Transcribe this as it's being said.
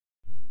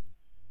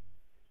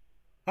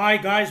Hi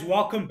guys,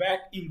 welcome back.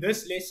 In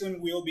this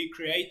lesson, we'll be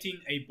creating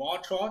a bar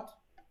chart.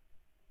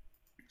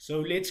 So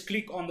let's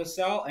click on the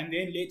cell and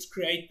then let's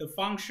create the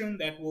function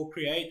that will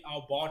create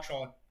our bar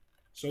chart.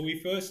 So we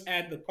first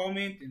add the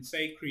comment and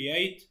say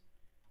create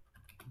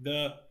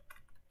the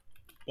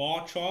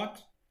bar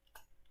chart,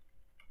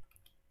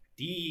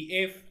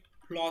 def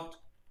plot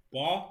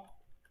bar.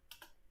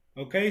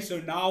 Okay,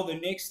 so now the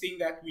next thing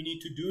that we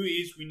need to do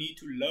is we need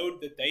to load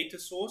the data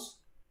source.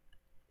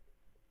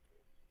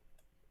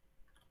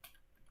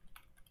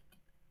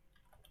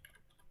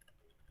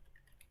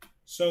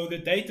 So the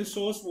data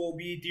source will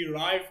be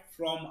derived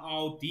from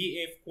our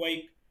df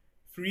quake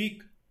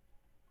freak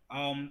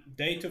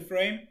data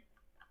frame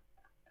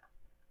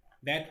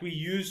that we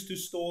use to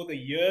store the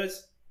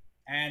years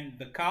and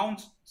the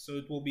count. So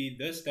it will be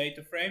this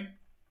data frame.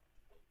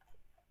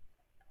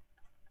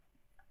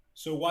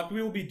 So what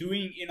we will be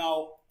doing in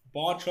our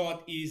bar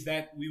chart is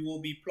that we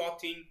will be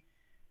plotting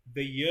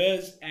the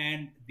years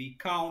and the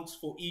counts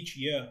for each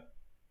year.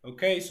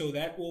 Okay, so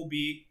that will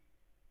be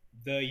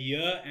the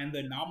year and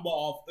the number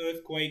of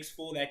earthquakes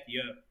for that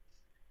year.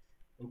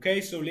 Okay,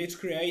 so let's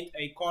create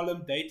a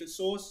column data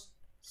source.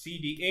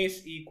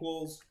 CDS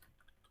equals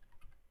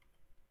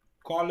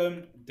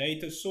column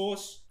data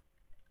source,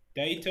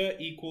 data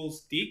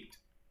equals dict.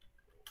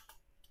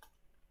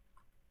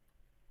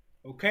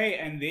 Okay,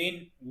 and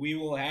then we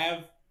will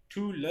have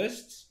two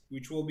lists,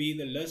 which will be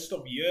the list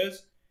of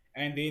years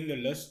and then the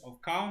list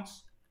of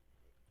counts.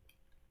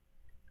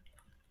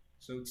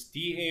 So it's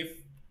df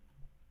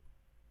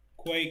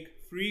quake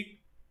freak,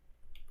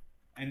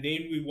 and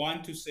then we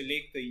want to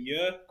select the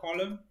year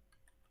column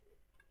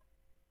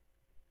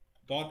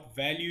dot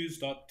values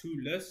dot to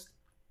list,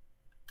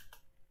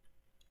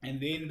 and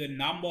then the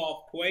number of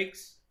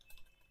quakes,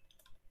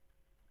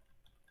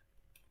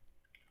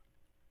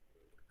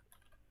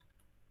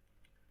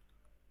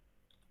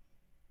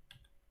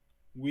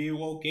 we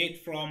will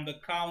get from the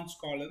counts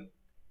column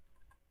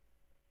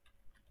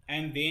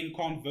and then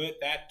convert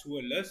that to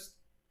a list.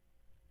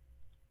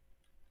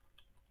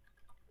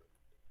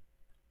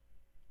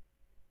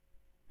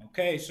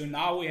 Okay, so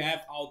now we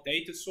have our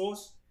data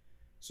source.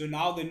 So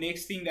now the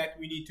next thing that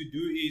we need to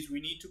do is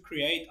we need to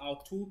create our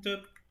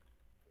tooltip.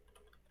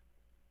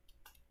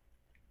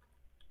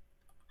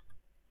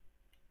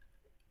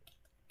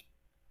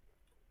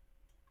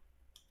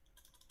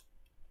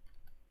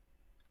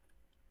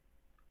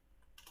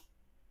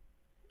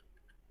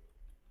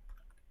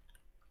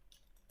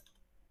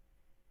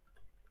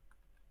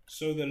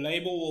 So the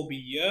label will be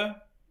year,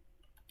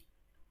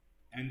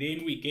 and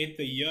then we get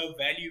the year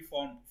value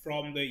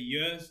from the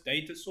year's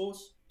data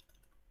source,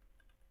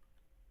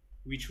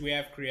 which we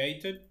have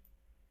created.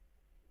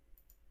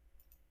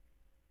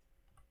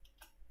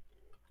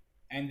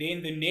 And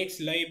then the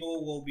next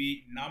label will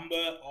be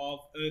number of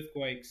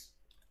earthquakes.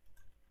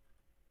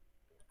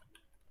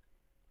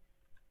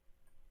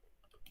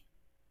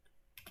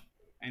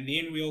 And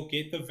then we'll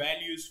get the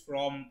values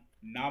from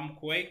num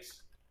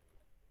quakes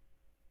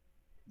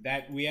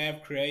that we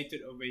have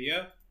created over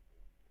here.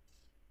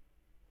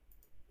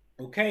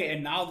 Okay,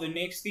 and now the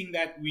next thing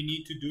that we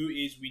need to do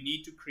is we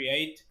need to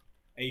create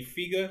a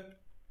figure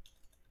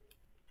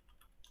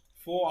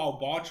for our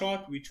bar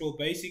chart, which will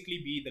basically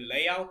be the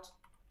layout.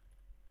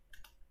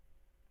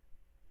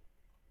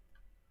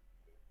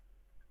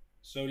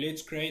 So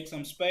let's create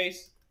some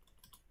space.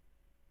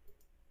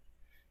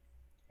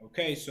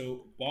 Okay,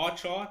 so bar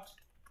chart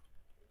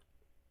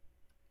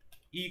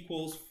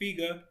equals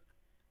figure.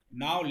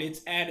 Now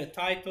let's add a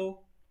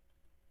title,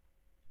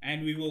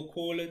 and we will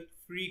call it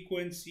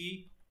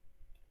frequency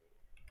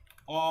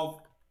of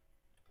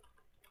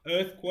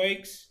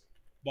earthquakes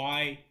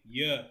by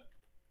year.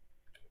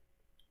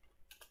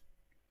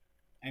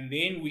 And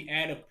then we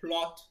add a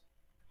plot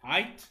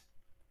height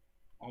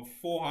of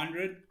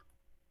 400,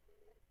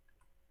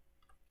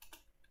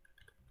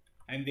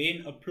 and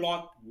then a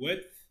plot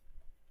width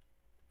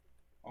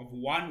of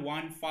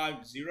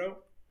 1150,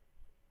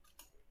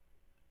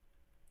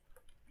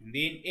 and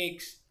then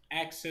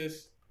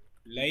x-axis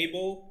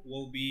label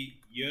will be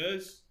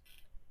years,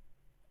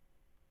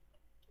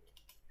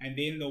 and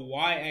then the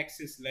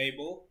y-axis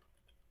label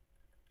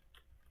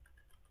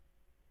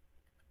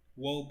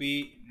will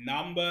be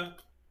number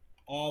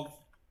of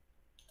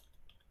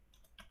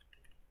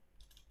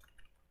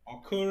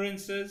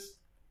occurrences,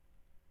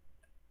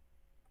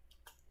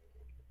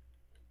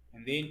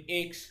 and then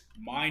x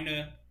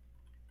minor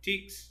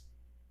ticks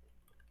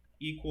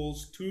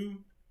equals 2,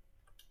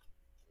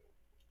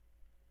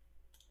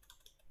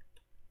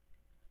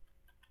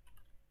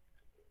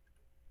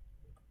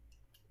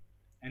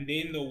 and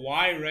then the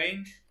y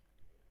range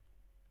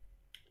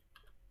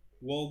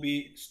will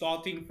be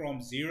starting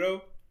from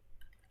 0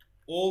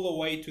 all the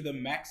way to the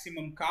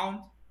maximum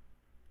count.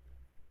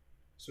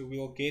 So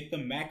we'll get the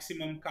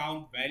maximum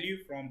count value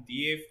from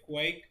df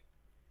quake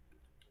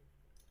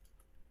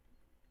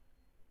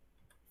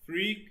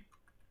freak,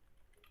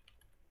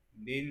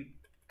 then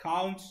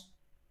counts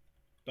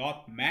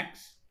dot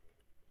max,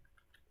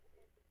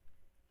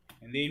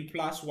 and then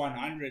plus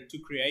 100 to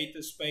create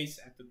a space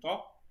at the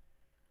top.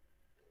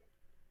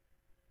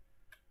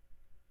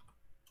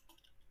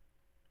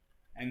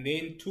 and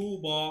then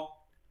toolbar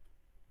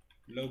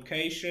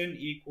location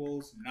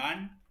equals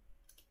none,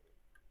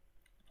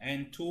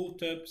 and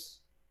tooltips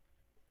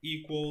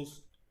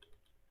equals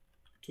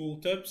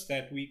tooltips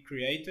that we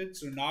created.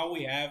 So now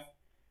we have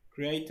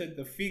created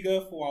the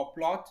figure for our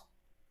plot.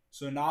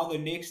 So now the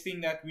next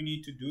thing that we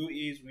need to do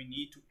is we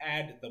need to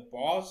add the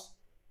bars.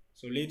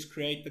 So let's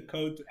create the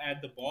code to add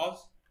the bars.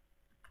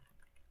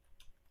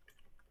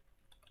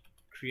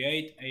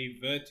 Create a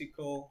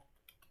vertical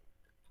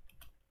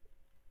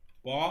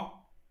bar.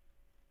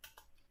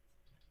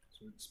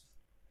 So it's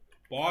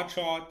bar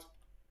chart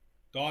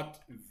dot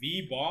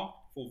vbar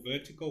for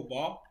vertical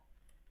bar.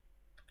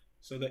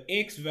 So the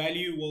X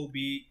value will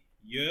be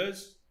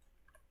years,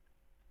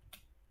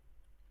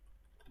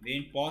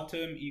 then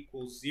bottom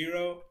equals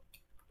 0,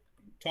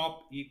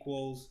 top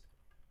equals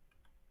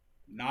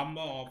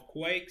number of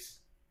quakes,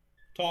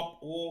 top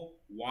or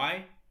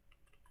Y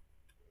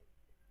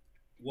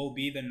will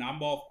be the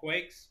number of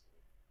quakes,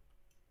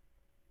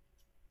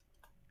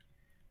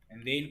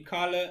 and then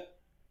color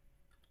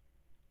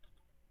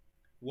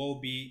will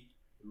be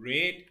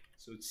red,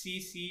 so it's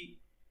CC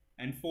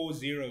and 4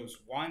 zeros,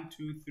 1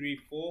 2 3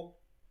 4,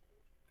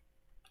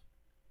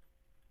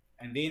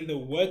 and then the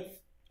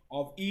width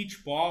of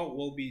each bar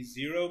will be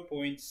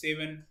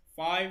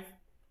 0.75,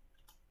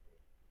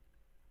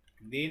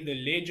 and then the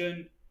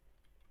legend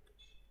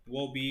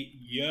will be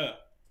year,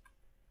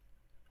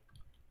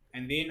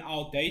 and then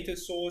our data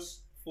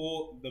source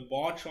for the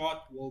bar chart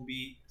will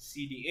be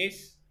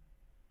CDS.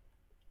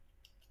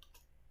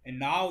 And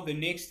now the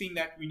next thing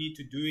that we need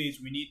to do is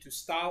we need to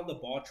style the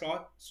bar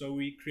chart. So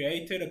we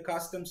created a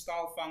custom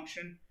style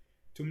function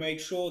to make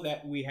sure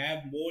that we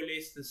have more or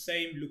less the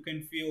same look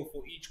and feel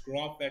for each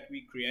graph that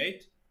we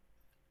create.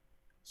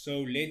 So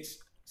let's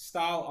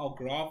style our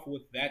graph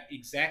with that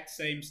exact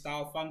same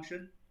style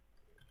function.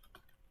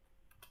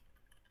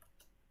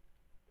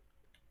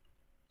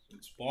 So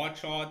it's bar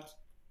chart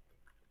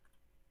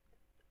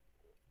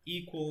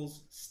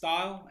equals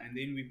style, and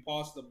then we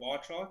pass the bar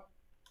chart.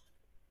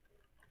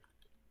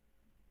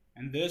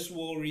 And this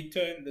will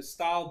return the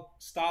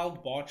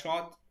styled bar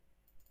chart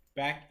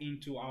back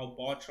into our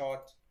bar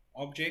chart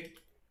object.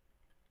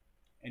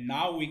 And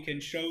now we can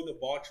show the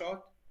bar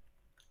chart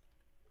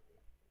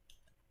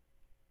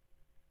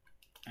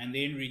and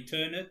then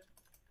return it.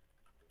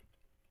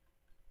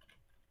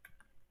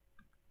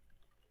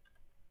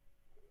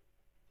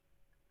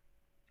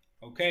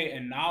 Okay,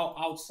 and now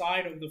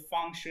outside of the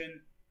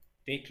function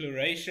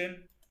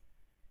declaration,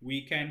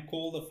 we can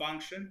call the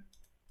function.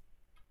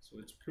 So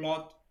it's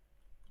plot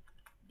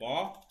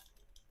bar.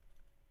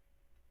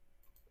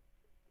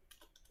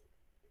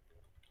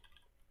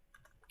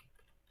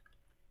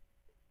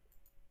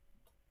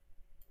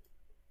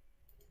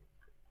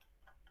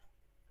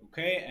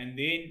 Okay, and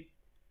then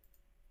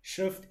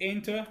shift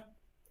enter.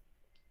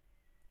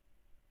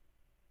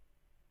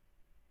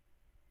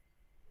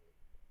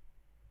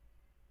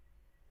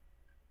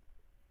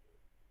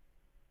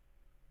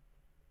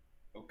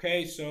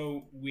 Okay,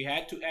 so we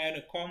had to add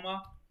a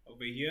comma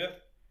over here.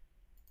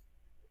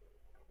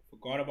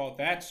 Forgot about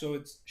that, so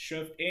it's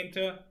shift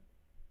enter.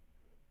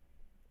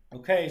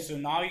 Okay, so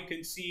now you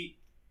can see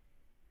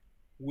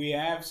we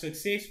have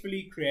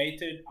successfully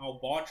created our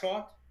bar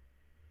chart.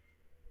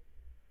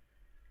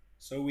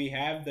 So we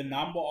have the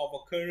number of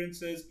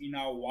occurrences in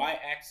our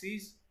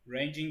y-axis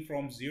ranging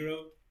from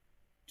 0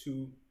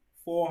 to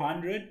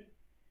 400.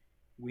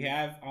 We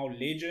have our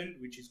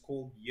legend, which is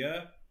called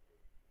year,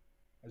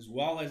 as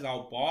well as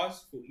our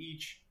bars for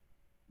each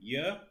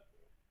year.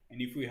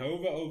 And if we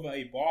hover over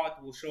a bar,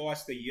 it will show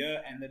us the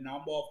year and the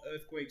number of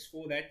earthquakes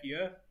for that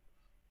year.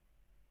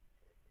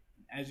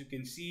 As you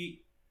can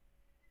see,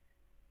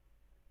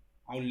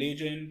 our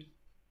legend,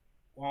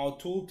 our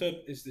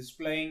tooltip is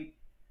displaying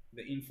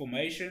the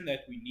information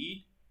that we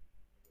need.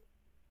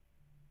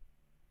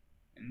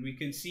 And we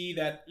can see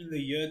that in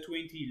the year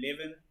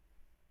 2011,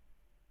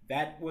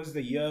 that was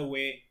the year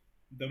where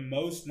the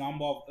most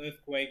number of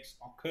earthquakes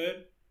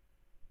occurred.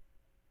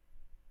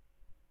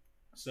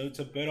 So it's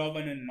a bit of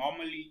an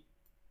anomaly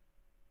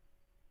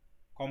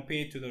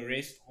compared to the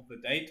rest of the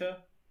data.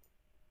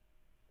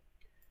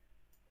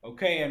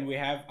 Okay, and we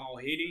have our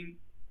heading.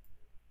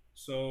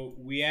 So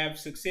we have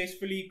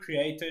successfully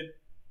created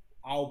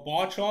our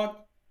bar chart.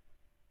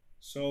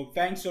 So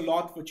thanks a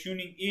lot for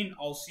tuning in.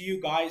 I'll see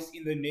you guys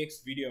in the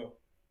next video.